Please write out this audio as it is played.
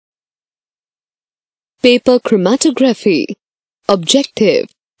Paper chromatography. Objective: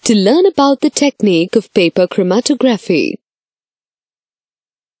 to learn about the technique of paper chromatography.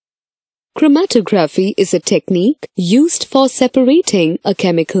 Chromatography is a technique used for separating a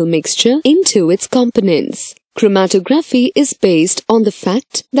chemical mixture into its components. Chromatography is based on the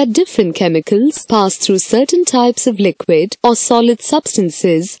fact that different chemicals pass through certain types of liquid or solid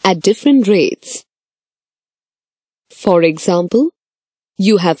substances at different rates. For example,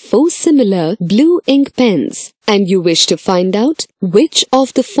 you have 4 similar blue ink pens and you wish to find out which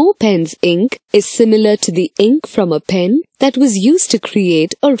of the 4 pens' ink is similar to the ink from a pen that was used to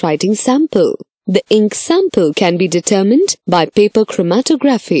create a writing sample. The ink sample can be determined by paper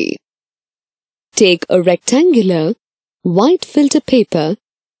chromatography. Take a rectangular, white filter paper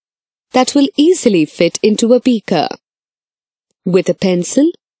that will easily fit into a beaker. With a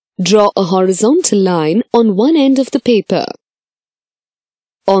pencil, draw a horizontal line on one end of the paper.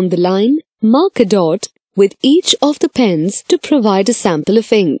 On the line, mark a dot with each of the pens to provide a sample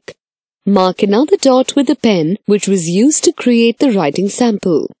of ink. Mark another dot with the pen which was used to create the writing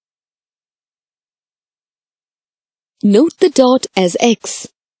sample. Note the dot as X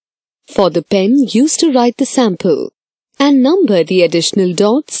for the pen used to write the sample and number the additional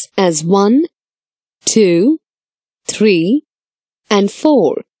dots as 1, 2, 3 and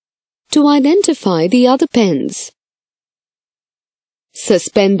 4 to identify the other pens.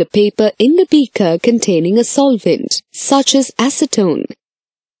 Suspend the paper in the beaker containing a solvent, such as acetone.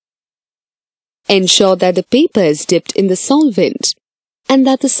 Ensure that the paper is dipped in the solvent and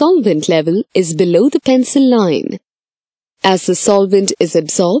that the solvent level is below the pencil line. As the solvent is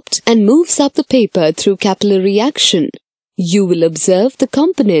absorbed and moves up the paper through capillary action, you will observe the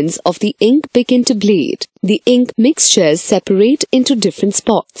components of the ink begin to bleed. The ink mixtures separate into different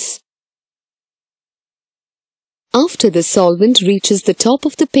spots. After the solvent reaches the top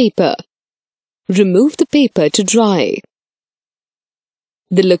of the paper, remove the paper to dry.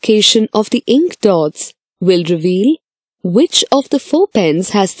 The location of the ink dots will reveal which of the 4 pens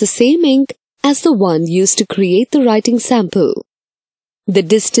has the same ink as the one used to create the writing sample. The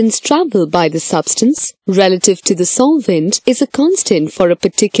distance traveled by the substance relative to the solvent is a constant for a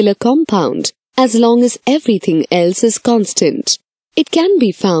particular compound as long as everything else is constant. It can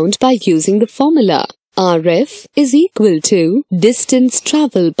be found by using the formula RF is equal to distance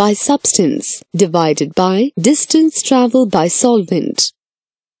traveled by substance divided by distance traveled by solvent.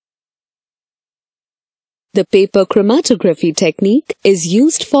 The paper chromatography technique is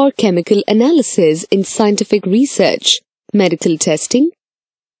used for chemical analysis in scientific research, medical testing,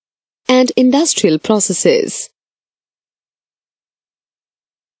 and industrial processes.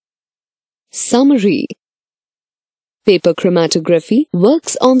 Summary: paper chromatography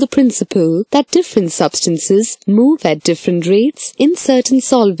works on the principle that different substances move at different rates in certain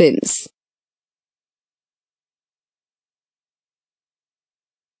solvents.